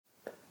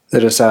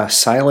There is a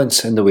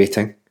silence in the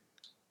waiting,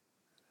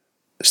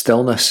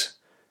 stillness,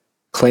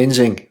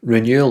 cleansing,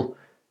 renewal.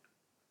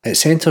 It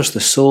centres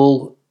the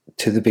soul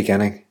to the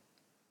beginning.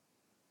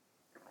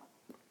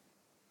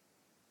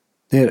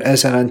 There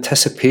is an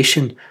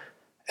anticipation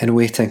in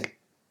waiting,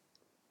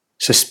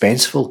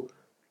 suspenseful,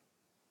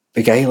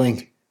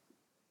 beguiling,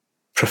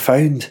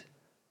 profound.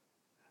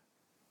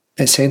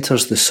 It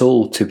centres the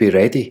soul to be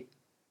ready.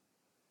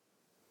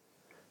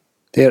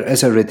 There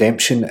is a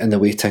redemption in the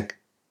waiting,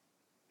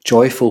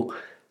 joyful,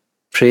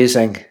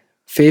 praising,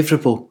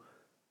 favourable.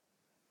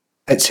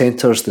 It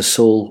centres the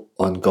soul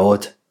on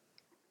God.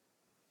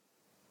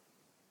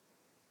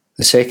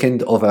 The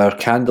second of our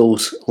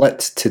candles lit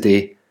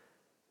today,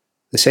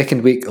 the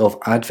second week of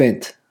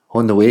Advent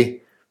on the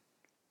way.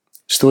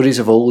 Stories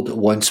of old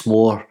once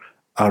more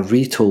are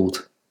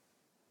retold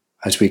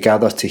as we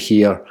gather to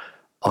hear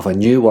of a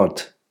new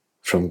word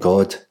from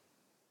God.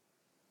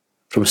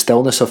 From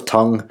stillness of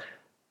tongue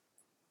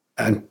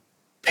and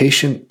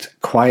patient,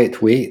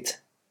 quiet wait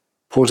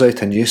pours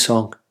out a new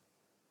song.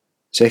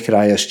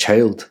 Zechariah's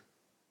child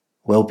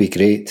will be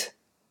great.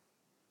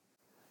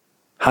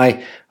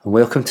 Hi, and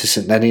welcome to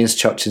St Ninian's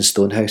Church in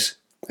Stonehouse.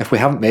 If we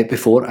haven't met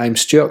before, I'm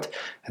Stuart,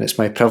 and it's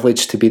my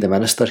privilege to be the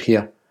minister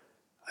here.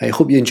 I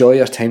hope you enjoy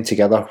your time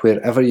together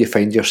wherever you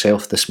find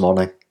yourself this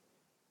morning.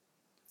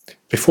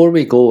 Before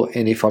we go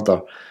any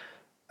further,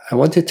 I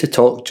wanted to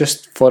talk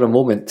just for a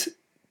moment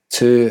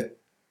to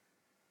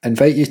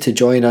invite you to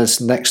join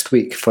us next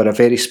week for a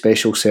very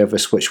special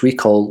service which we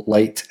call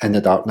Light in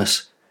the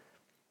Darkness.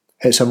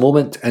 It's a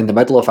moment in the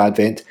middle of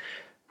Advent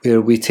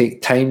where we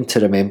take time to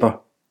remember.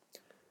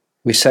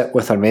 We sit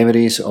with our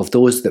memories of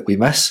those that we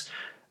miss,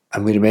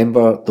 and we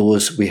remember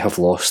those we have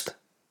lost.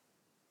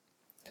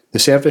 The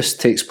service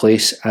takes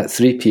place at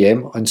 3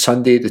 p.m. on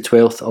Sunday the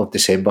 12th of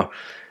December,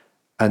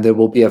 and there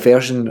will be a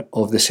version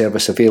of the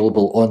service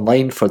available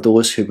online for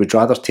those who would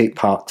rather take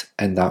part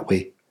in that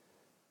way.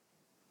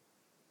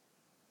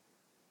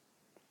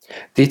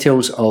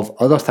 Details of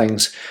other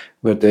things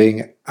we're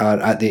doing are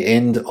at the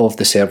end of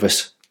the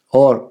service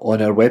or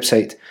on our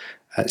website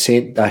at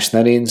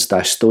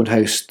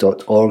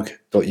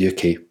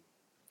st-ninians-stonehouse.org.uk.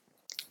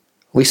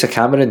 Lisa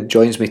Cameron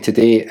joins me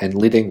today in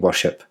leading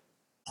worship.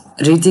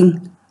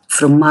 Reading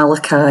from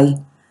Malachi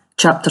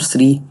chapter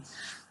 3,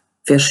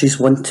 verses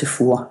 1 to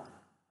 4.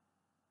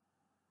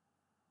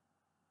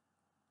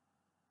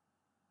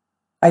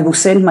 I will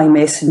send my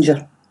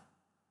messenger,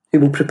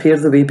 who will prepare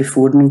the way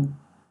before me.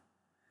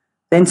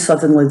 Then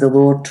suddenly the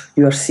Lord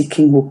you are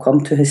seeking will come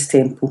to his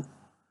temple.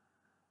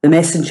 The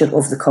messenger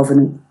of the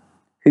covenant,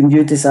 whom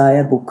you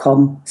desire, will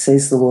come,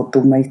 says the Lord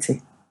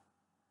Almighty.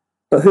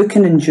 But who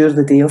can endure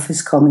the day of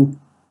his coming?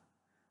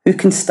 Who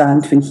can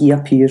stand when he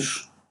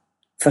appears?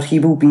 For he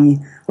will be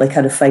like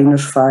a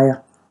refiner's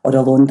fire or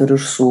a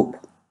launderer's soap.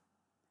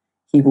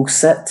 He will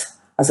sit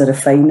as a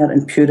refiner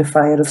and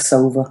purifier of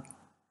silver.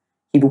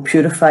 He will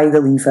purify the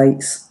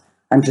Levites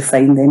and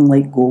refine them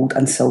like gold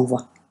and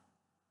silver.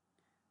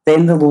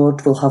 Then the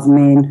Lord will have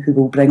men who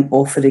will bring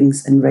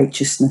offerings in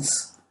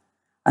righteousness,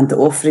 and the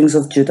offerings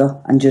of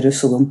Judah and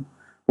Jerusalem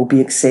will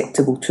be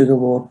acceptable to the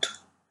Lord,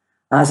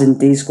 as in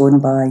days gone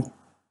by,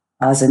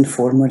 as in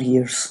former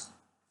years.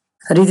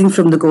 A reading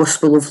from the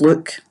Gospel of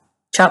Luke,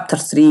 chapter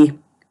 3,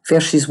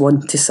 verses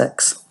 1 to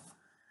 6.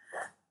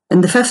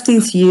 In the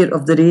 15th year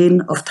of the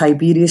reign of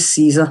Tiberius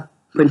Caesar,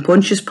 when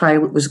Pontius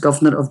Pilate was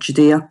governor of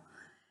Judea,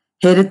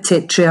 Herod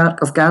Tetrarch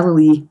of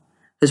Galilee,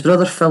 his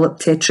brother Philip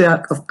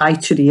Tetrarch of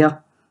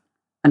Iturea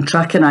and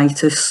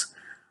Trachonitis,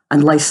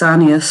 and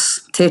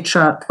Lysanias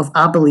Tetrarch of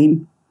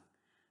Abilene,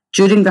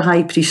 during the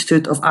high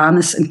priesthood of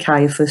Annas and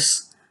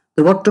Caiaphas,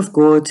 the word of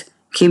God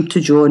came to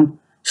John,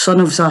 son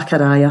of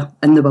Zachariah,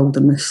 in the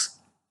wilderness.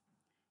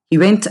 He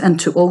went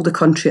into all the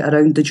country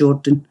around the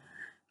Jordan,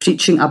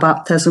 preaching a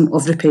baptism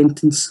of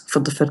repentance for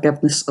the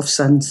forgiveness of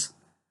sins,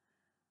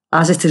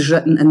 as it is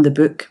written in the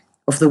book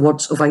of the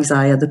words of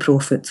Isaiah the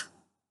prophet.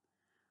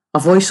 A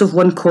voice of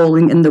one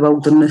calling in the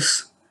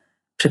wilderness,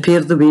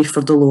 prepare the way for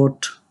the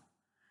Lord.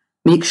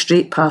 Make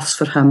straight paths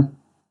for him.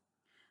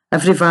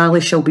 Every valley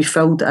shall be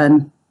filled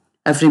in,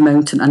 every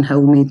mountain and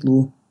hill made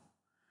low.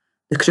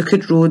 The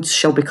crooked roads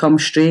shall become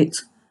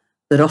straight,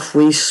 the rough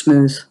ways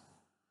smooth,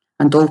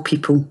 and all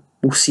people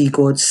will see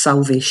God's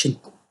salvation.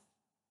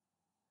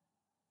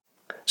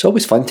 It's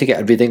always fun to get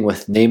a reading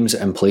with names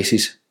and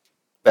places.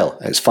 Well,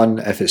 it's fun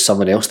if it's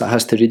someone else that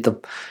has to read them.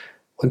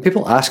 When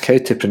people ask how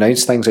to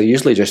pronounce things, I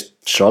usually just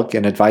shrug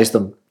and advise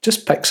them,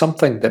 just pick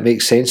something that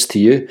makes sense to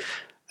you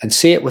and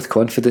say it with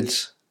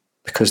confidence,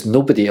 because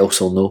nobody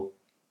else will know.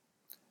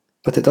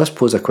 But it does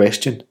pose a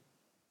question.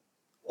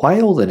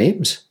 Why all the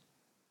names?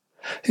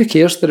 Who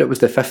cares that it was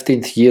the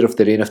 15th year of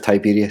the reign of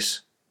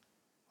Tiberius?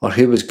 Or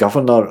who was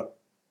governor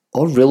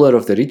or ruler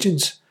of the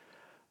regions?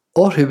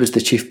 Or who was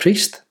the chief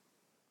priest?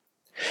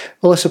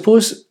 Well, I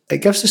suppose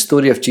it gives the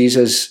story of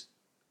Jesus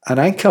an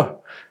anchor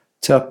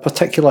to a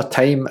particular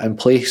time and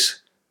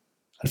place.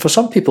 And for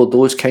some people,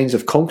 those kinds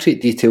of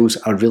concrete details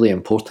are really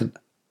important.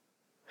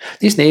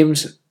 These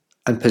names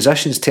and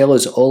positions tell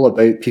us all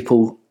about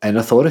people in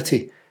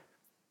authority.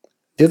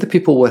 They're the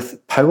people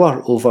with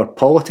power over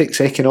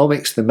politics,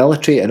 economics, the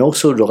military, and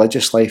also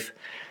religious life.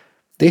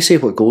 They say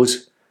what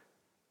goes,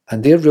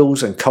 and their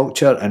rules and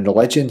culture and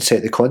religion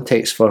set the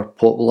context for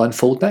what will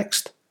unfold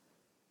next.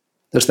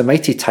 There's the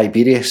mighty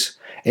Tiberius,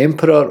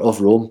 Emperor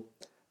of Rome,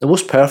 the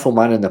most powerful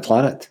man on the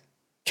planet,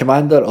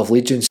 commander of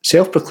legions,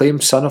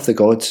 self-proclaimed son of the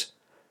gods.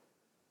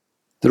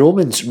 The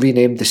Romans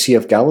renamed the Sea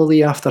of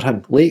Galilee after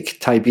him, Lake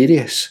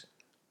Tiberius.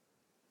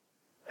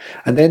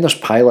 And then there's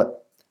Pilate,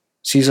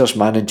 Caesar's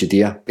man in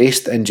Judea,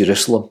 based in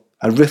Jerusalem,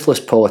 a ruthless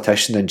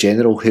politician and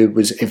general who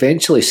was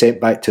eventually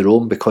sent back to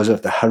Rome because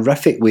of the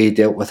horrific way he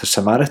dealt with the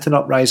Samaritan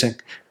uprising.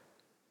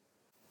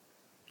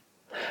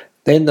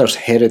 Then there's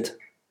Herod,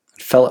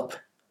 Philip,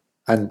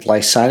 and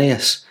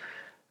Lysanias,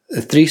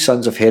 the three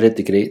sons of Herod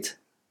the Great.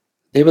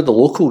 They were the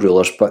local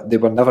rulers, but they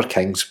were never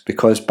kings,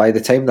 because by the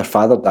time their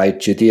father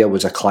died, Judea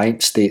was a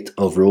client state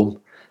of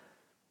Rome.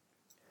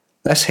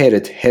 This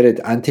Herod, Herod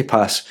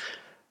Antipas,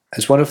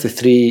 is one of the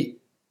three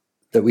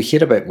that we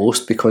hear about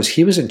most because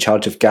he was in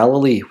charge of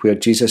Galilee, where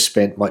Jesus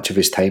spent much of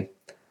his time.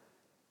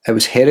 It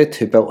was Herod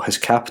who built his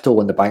capital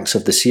on the banks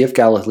of the Sea of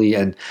Galilee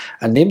and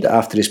named it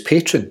after his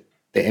patron,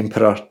 the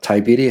Emperor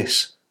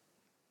Tiberius.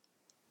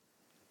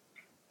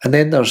 And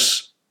then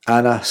there's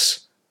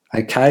Annas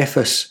and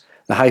Caiaphas,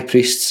 the high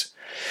priests.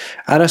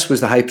 Annas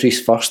was the high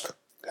priest first,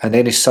 and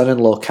then his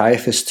son-in-law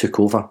Caiaphas took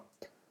over.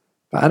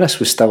 But Annas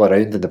was still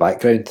around in the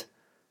background.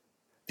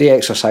 They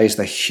exercised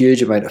a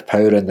huge amount of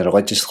power in the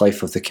religious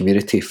life of the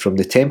community from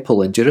the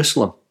temple in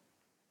Jerusalem.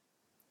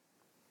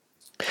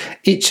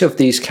 Each of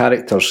these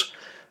characters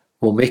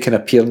will make an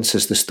appearance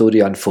as the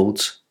story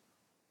unfolds,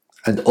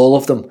 and all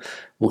of them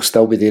will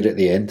still be there at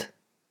the end.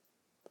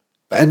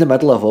 But in the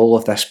middle of all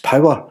of this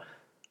power,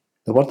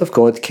 the word of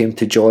God came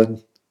to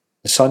John,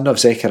 the son of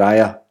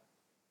Zechariah,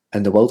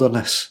 in the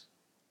wilderness.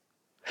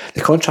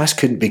 The contrast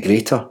couldn't be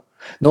greater.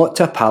 Not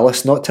to a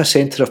palace, not to a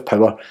centre of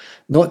power,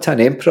 not to an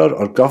emperor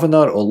or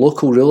governor or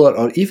local ruler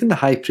or even the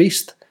high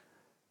priest,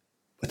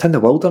 but in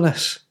the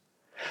wilderness.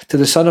 To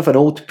the son of an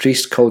old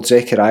priest called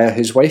Zechariah,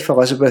 whose wife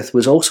Elizabeth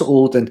was also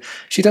old and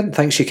she didn't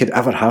think she could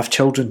ever have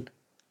children.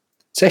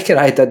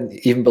 Zechariah didn't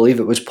even believe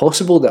it was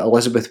possible that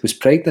Elizabeth was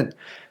pregnant.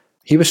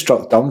 He was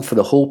struck dumb for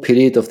the whole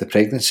period of the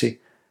pregnancy.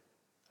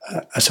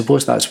 I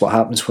suppose that's what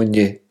happens when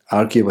you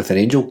argue with an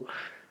angel.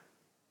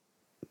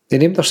 They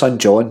named their son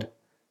John,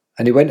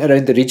 and he went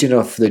around the region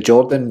of the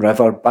Jordan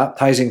River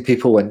baptising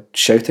people and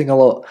shouting a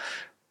lot,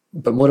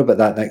 but more about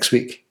that next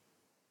week.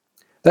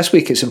 This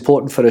week it's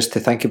important for us to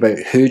think about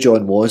who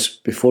John was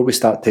before we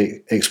start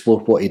to explore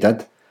what he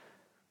did.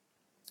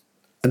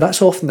 And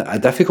that's often a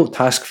difficult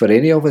task for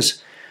any of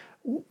us.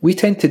 We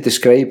tend to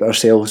describe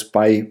ourselves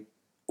by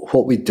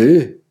what we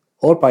do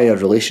or by our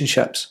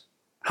relationships.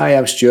 Hi,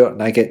 I'm Stuart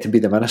and I get to be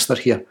the minister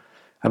here.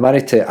 I'm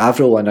married to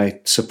Avril and I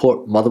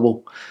support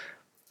Motherwell.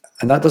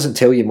 And that doesn't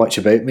tell you much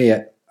about me,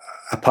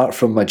 apart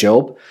from my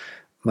job,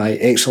 my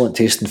excellent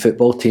taste in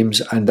football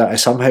teams, and that I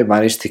somehow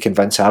managed to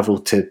convince Avril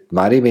to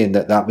marry me and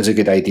that was a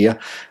good idea.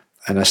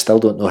 And I still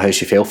don't know how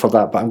she fell for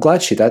that, but I'm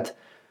glad she did.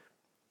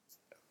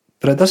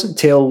 But it doesn't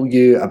tell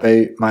you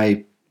about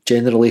my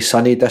generally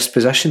sunny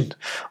disposition,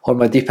 or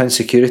my deep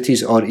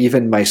insecurities, or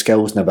even my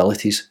skills and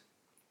abilities.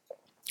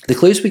 The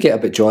clues we get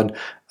about John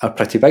are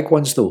pretty big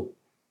ones though.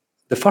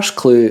 The first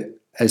clue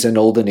is in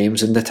all the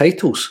names and the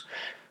titles.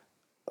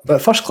 But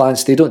at first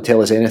glance, they don't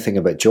tell us anything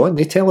about John,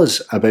 they tell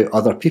us about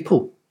other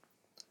people.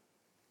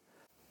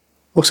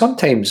 Well,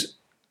 sometimes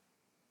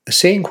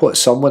saying what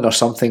someone or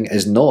something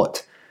is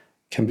not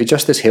can be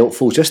just as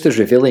helpful, just as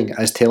revealing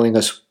as telling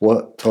us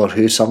what or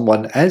who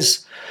someone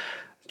is.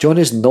 John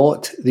is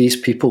not these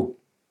people.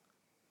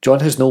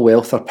 John has no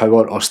wealth or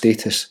power or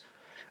status.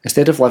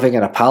 Instead of living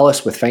in a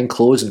palace with fine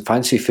clothes and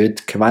fancy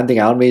food, commanding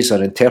armies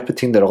or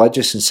interpreting the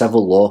religious and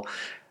civil law,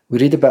 we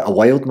read about a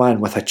wild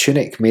man with a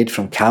tunic made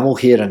from camel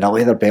hair and a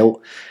leather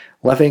belt,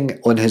 living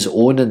on his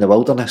own in the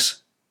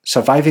wilderness,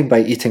 surviving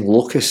by eating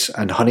locusts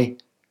and honey.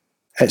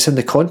 It's in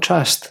the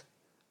contrast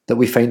that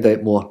we find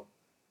out more.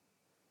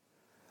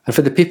 And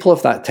for the people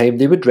of that time,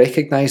 they would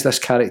recognise this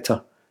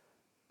character.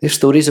 They have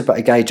stories about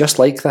a guy just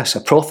like this,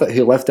 a prophet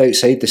who lived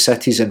outside the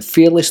cities and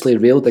fearlessly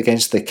railed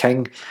against the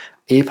king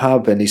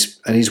Ahab and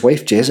his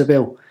wife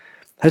Jezebel.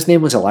 His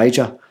name was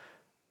Elijah,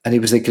 and he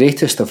was the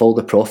greatest of all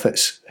the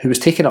prophets, who was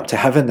taken up to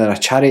heaven in a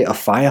chariot of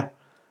fire.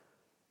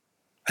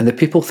 And the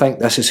people think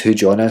this is who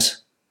John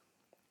is.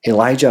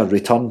 Elijah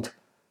returned.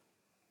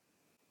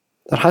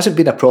 There hasn't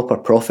been a proper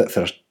prophet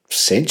for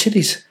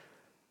centuries.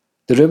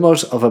 The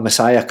rumours of a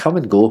Messiah come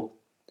and go.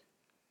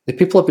 The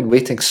people have been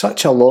waiting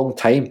such a long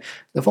time,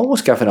 they've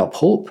almost given up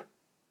hope.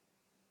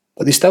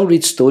 But they still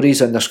read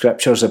stories in their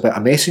scriptures about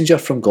a messenger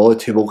from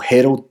God who will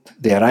herald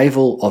the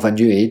arrival of a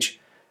new age,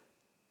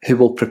 who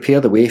will prepare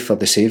the way for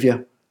the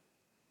Saviour.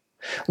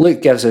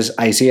 Luke gives us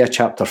Isaiah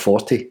chapter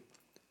 40.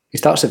 He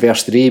starts at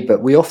verse 3,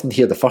 but we often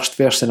hear the first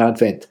verse in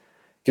Advent.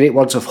 Great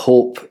words of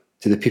hope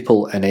to the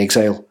people in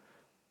exile.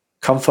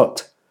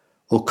 Comfort,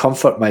 O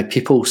comfort my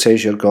people,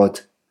 says your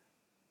God.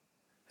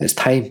 It's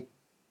time.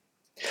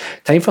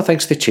 Time for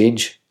things to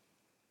change.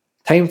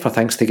 Time for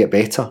things to get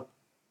better.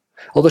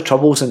 All the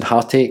troubles and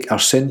heartache are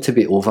soon to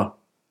be over.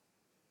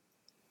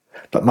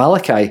 But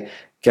Malachi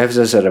gives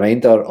us a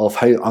reminder of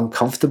how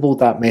uncomfortable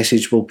that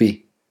message will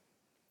be.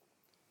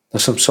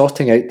 There's some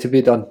sorting out to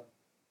be done.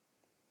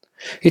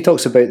 He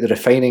talks about the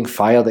refining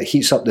fire that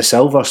heats up the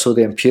silver so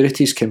the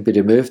impurities can be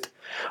removed,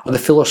 or the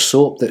fuller's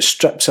soap that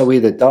strips away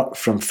the dirt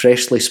from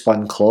freshly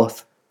spun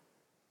cloth.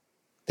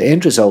 The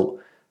end result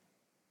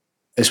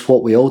is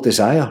what we all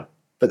desire,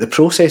 but the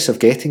process of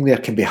getting there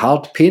can be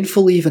hard,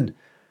 painful even.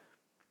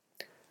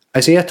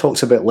 Isaiah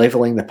talks about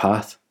levelling the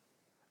path,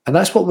 and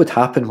that's what would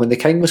happen when the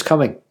king was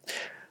coming.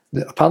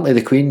 Apparently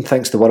the Queen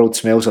thinks the world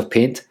smells of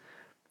paint.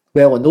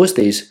 Well, in those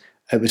days,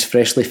 it was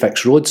freshly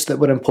fixed roads that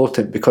were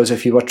important, because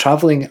if you were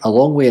travelling a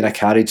long way in a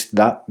carriage,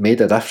 that made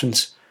a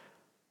difference.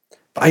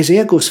 But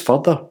Isaiah goes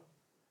further.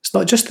 It's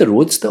not just the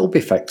roads that will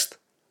be fixed.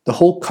 The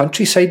whole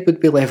countryside would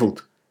be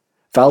levelled,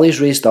 valleys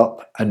raised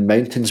up and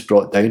mountains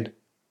brought down.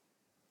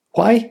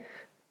 Why?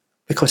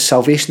 Because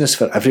salvation is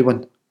for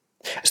everyone.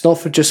 It's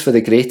not just for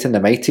the great and the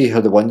mighty, who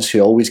are the ones who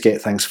always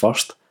get things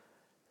first.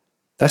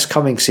 This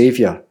coming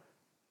Saviour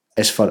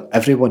is for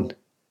everyone.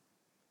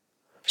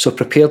 So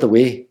prepare the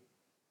way.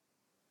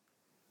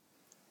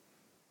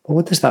 Well,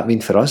 what does that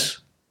mean for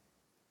us?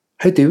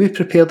 How do we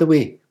prepare the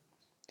way?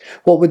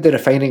 What would the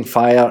refining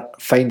fire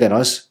find in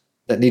us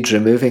that needs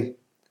removing?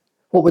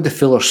 What would the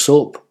fuller's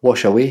soap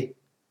wash away?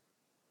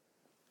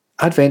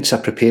 Advent's a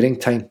preparing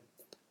time.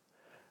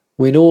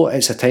 We know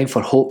it's a time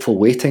for hopeful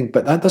waiting,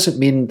 but that doesn't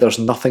mean there's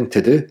nothing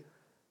to do.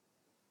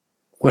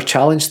 We're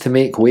challenged to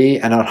make way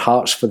in our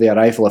hearts for the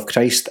arrival of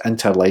Christ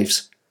into our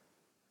lives.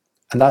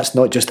 And that's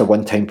not just a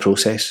one-time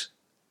process.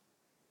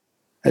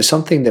 It's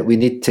something that we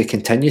need to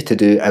continue to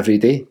do every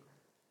day.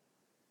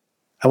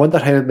 I wonder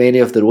how many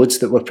of the roads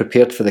that were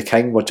prepared for the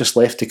king were just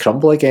left to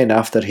crumble again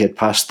after he had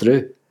passed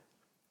through.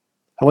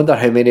 I wonder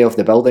how many of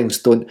the buildings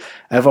don't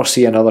ever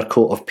see another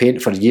coat of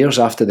paint for years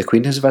after the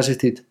Queen has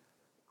visited.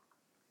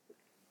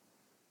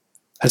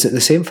 Is it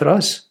the same for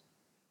us?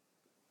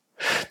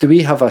 Do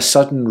we have a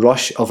sudden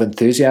rush of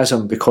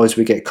enthusiasm because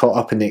we get caught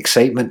up in the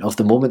excitement of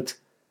the moment?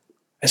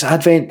 It's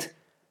Advent.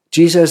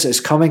 Jesus is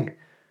coming.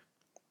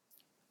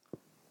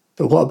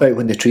 But what about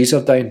when the trees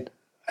are down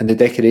and the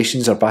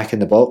decorations are back in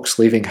the box,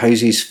 leaving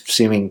houses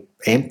seeming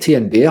empty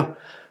and bare?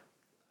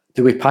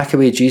 Do we pack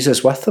away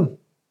Jesus with them?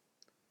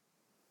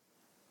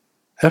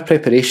 Our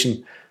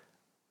preparation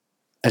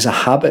is a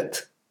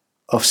habit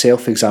of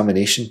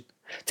self-examination,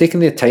 taking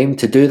the time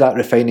to do that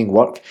refining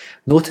work,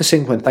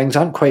 noticing when things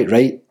aren't quite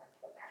right,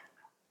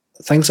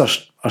 things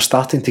are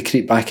starting to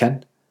creep back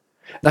in,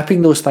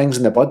 nipping those things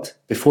in the bud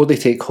before they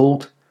take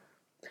hold.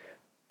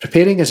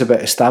 Preparing is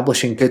about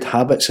establishing good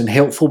habits and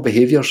helpful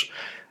behaviours.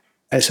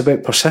 It's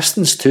about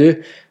persistence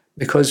too,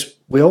 because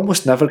we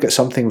almost never get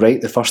something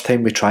right the first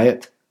time we try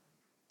it.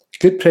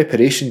 Good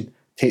preparation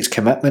takes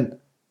commitment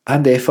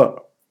and effort.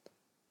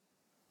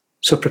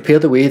 So prepare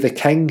the way, the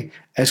King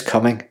is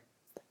coming.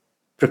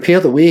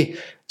 Prepare the way,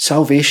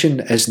 salvation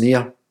is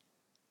near.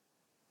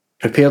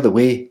 Prepare the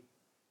way,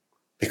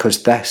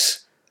 because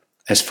this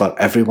is for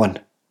everyone.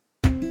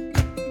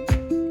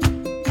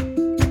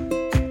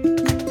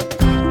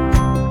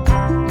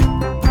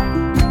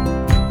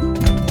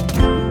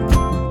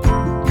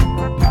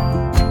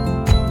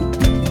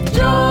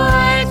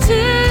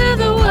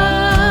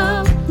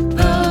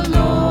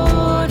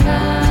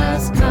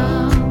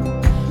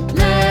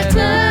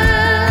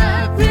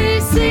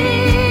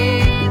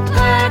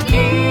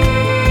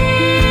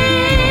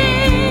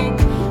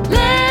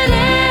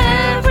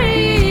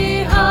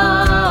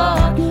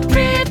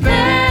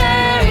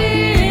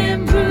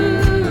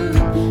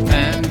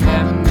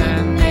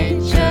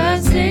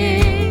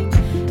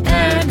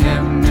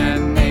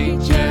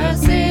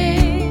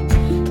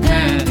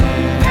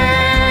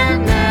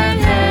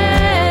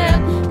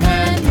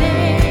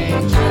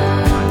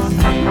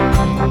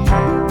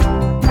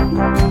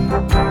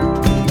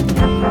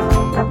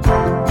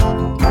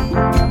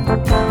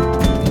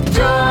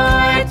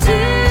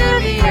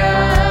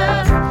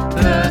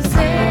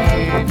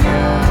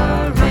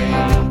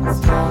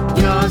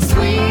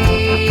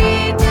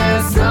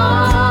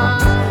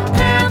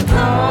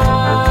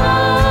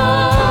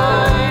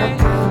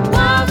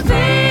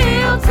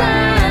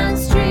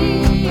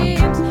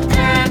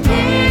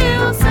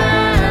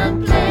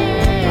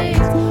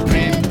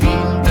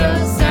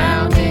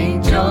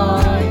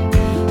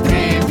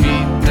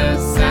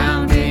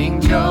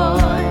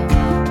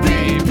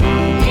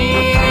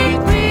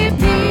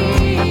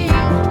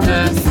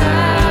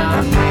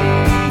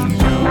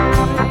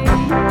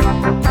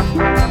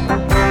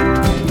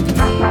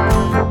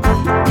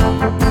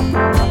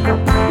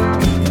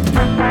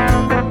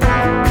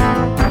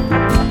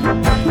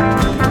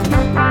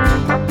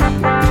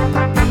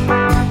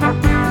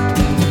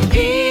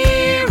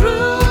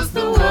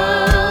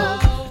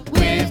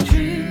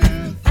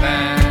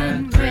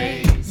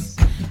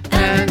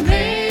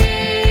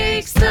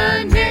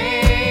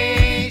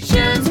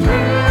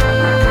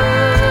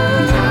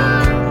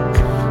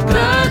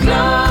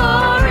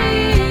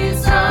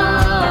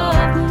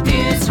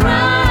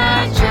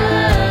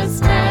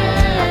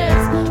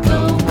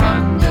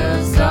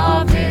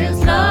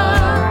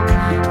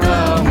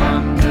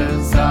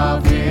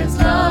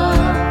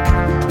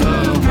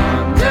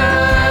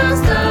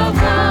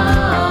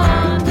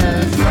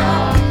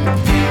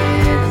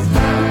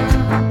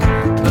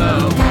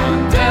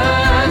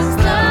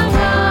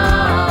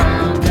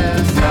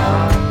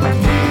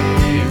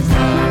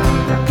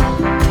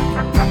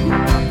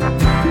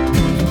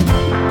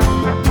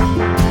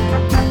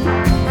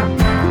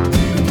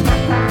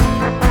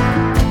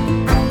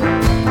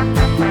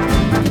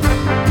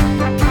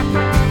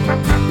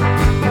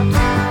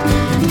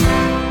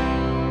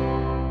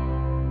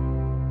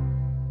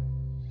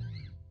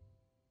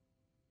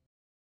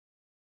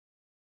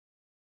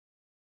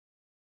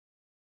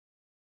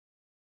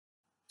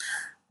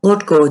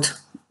 Lord God,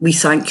 we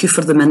thank you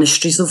for the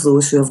ministries of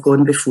those who have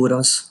gone before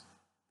us,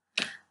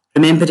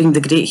 remembering the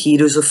great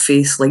heroes of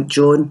faith like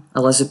John,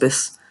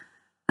 Elizabeth,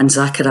 and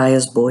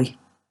Zachariah's boy,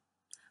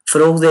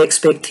 for all the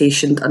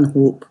expectation and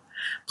hope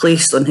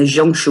placed on his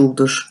young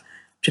shoulders,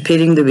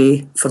 preparing the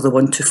way for the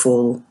one to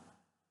follow,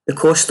 the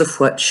cost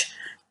of which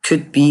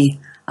could be,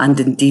 and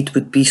indeed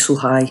would be, so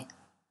high.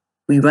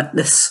 We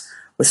witness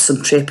with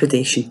some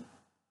trepidation.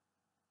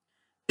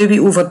 Do we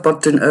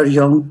overburden our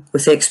young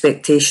with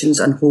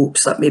expectations and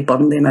hopes that may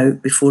burn them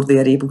out before they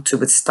are able to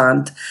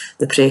withstand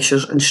the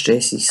pressures and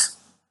stresses?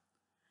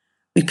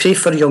 We pray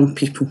for young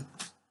people,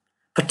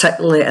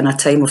 particularly in a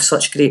time of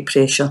such great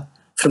pressure,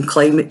 from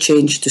climate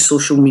change to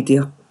social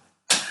media,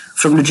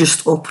 from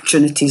reduced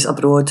opportunities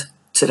abroad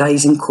to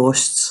rising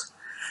costs,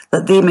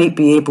 that they might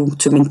be able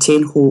to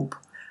maintain hope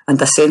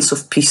and a sense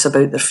of peace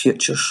about their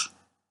futures.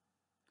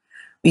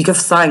 We give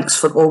thanks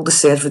for all the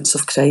servants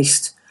of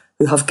Christ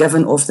who have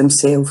given of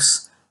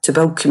themselves to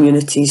build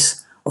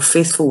communities of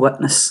faithful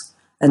witness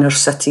in our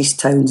cities,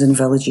 towns and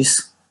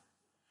villages.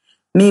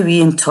 May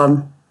we in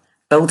turn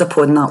build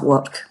upon that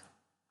work,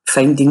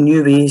 finding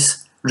new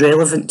ways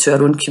relevant to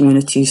our own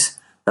communities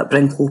that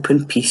bring hope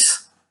and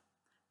peace,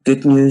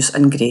 good news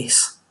and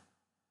grace.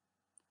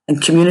 In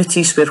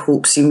communities where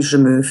hope seems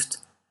removed,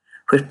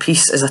 where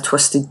peace is a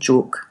twisted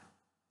joke,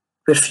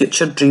 where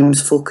future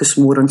dreams focus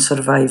more on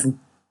survival,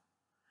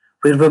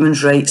 where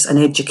women's rights and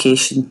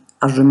education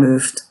are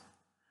removed,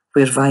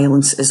 where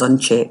violence is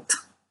unchecked,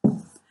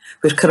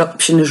 where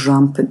corruption is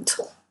rampant.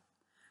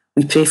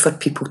 We pray for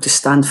people to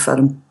stand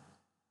firm.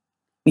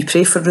 We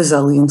pray for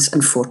resilience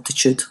and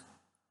fortitude,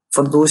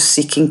 for those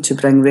seeking to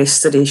bring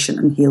restoration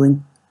and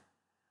healing,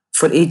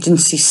 for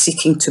agencies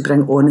seeking to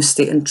bring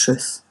honesty and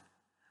truth,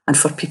 and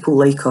for people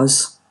like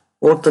us,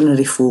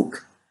 ordinary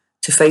folk,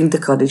 to find the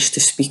courage to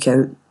speak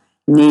out,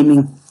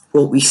 naming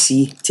what we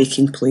see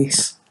taking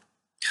place.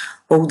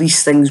 All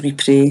these things we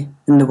pray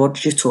in the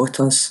words you taught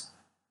us.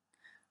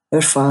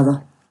 Our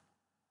Father,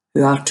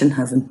 who art in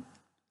heaven,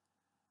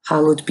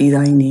 hallowed be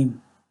thy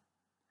name.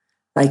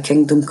 Thy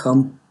kingdom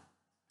come,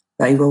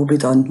 thy will be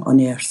done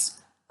on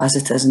earth as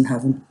it is in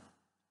heaven.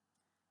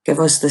 Give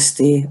us this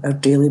day our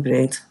daily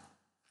bread,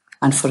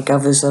 and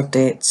forgive us our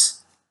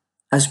debts,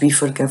 as we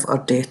forgive our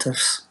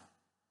debtors.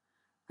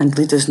 And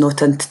lead us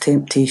not into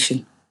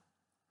temptation,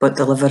 but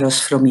deliver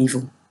us from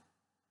evil.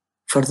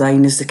 For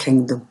thine is the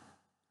kingdom,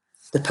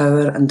 the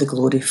power and the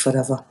glory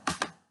forever.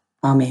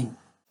 Amen.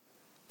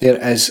 There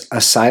is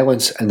a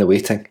silence in the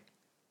waiting.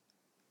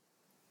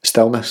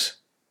 Stillness,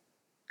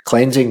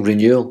 cleansing,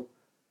 renewal.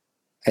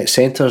 It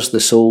centres the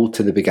soul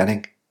to the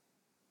beginning.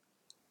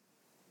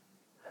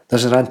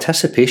 There's an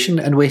anticipation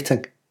in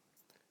waiting,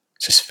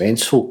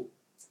 suspenseful,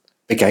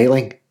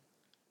 beguiling,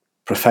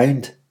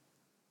 profound.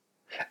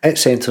 It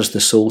centres the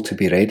soul to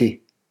be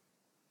ready.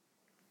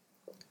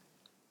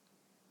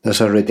 There's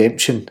a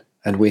redemption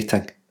in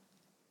waiting,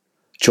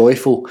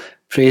 joyful,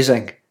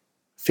 praising,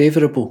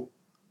 favourable.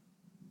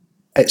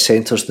 It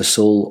centres the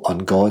soul on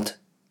God.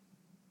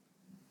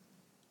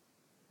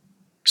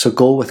 So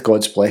go with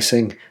God's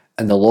blessing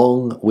in the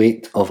long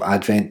wait of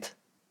Advent.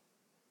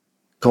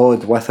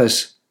 God with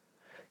us,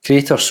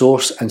 Creator,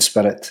 Source and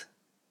Spirit,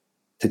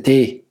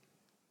 today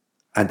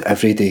and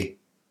every day.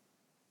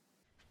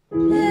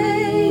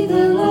 May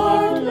the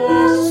Lord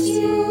bless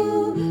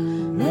you.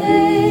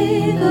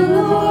 May the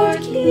Lord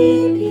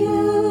keep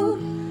you.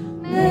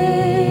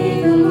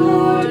 May the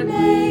Lord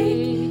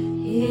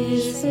make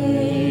his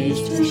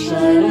face to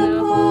shine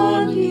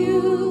upon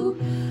you.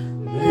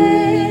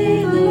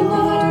 May the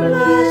Lord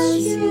bless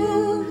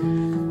you.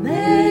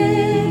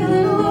 May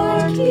the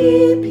Lord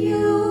keep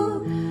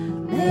you.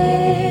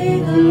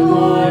 May the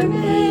Lord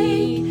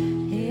make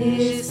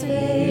his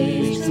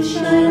face to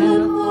shine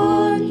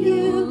upon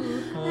you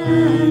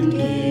and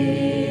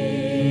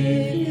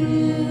give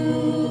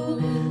you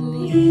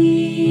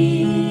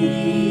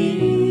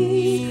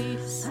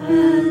peace,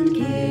 and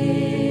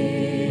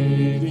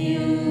give you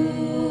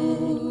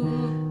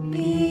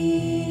peace.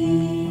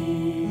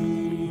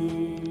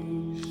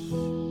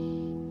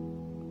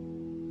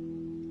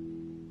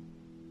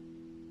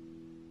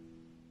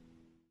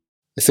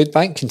 The Food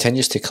Bank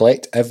continues to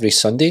collect every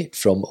Sunday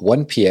from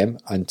 1 p.m.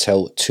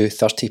 until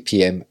 2:30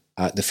 p.m.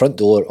 at the front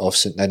door of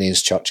St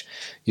Ninian's Church.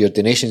 Your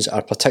donations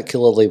are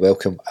particularly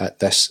welcome at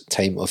this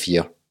time of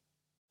year.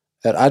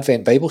 Our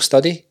Advent Bible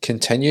study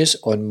continues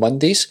on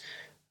Mondays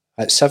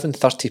at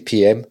 7:30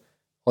 p.m.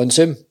 on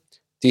Zoom.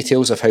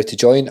 Details of how to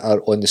join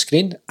are on the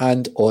screen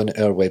and on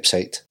our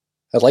website.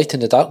 Our Light in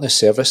the Darkness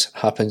service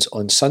happens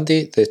on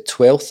Sunday the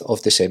 12th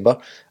of December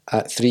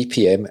at 3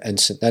 p.m. in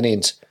St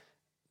Ninian's.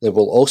 There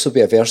will also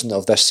be a version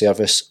of this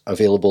service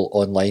available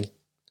online.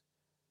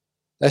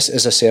 This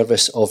is a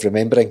service of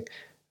remembering,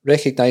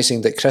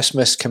 recognising that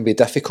Christmas can be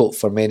difficult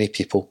for many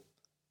people.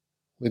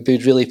 We'd be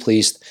really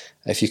pleased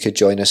if you could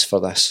join us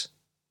for this.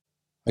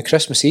 On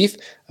Christmas Eve,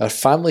 our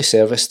family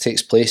service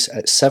takes place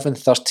at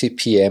 7:30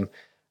 p.m.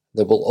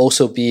 There will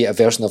also be a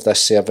version of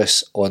this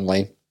service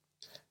online.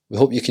 We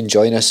hope you can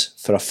join us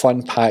for a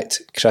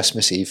fun-packed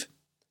Christmas Eve.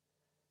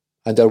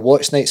 And our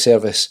Watch Night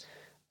service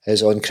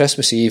is on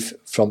Christmas Eve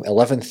from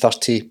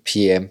 11:30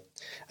 p.m.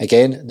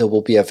 Again, there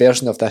will be a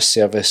version of this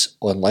service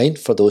online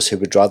for those who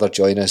would rather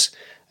join us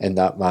in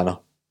that manner.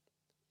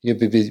 You'll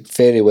be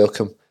very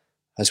welcome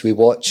as we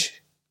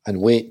watch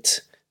and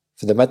wait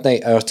for the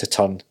midnight hour to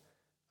turn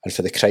and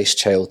for the Christ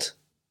child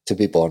to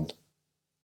be born.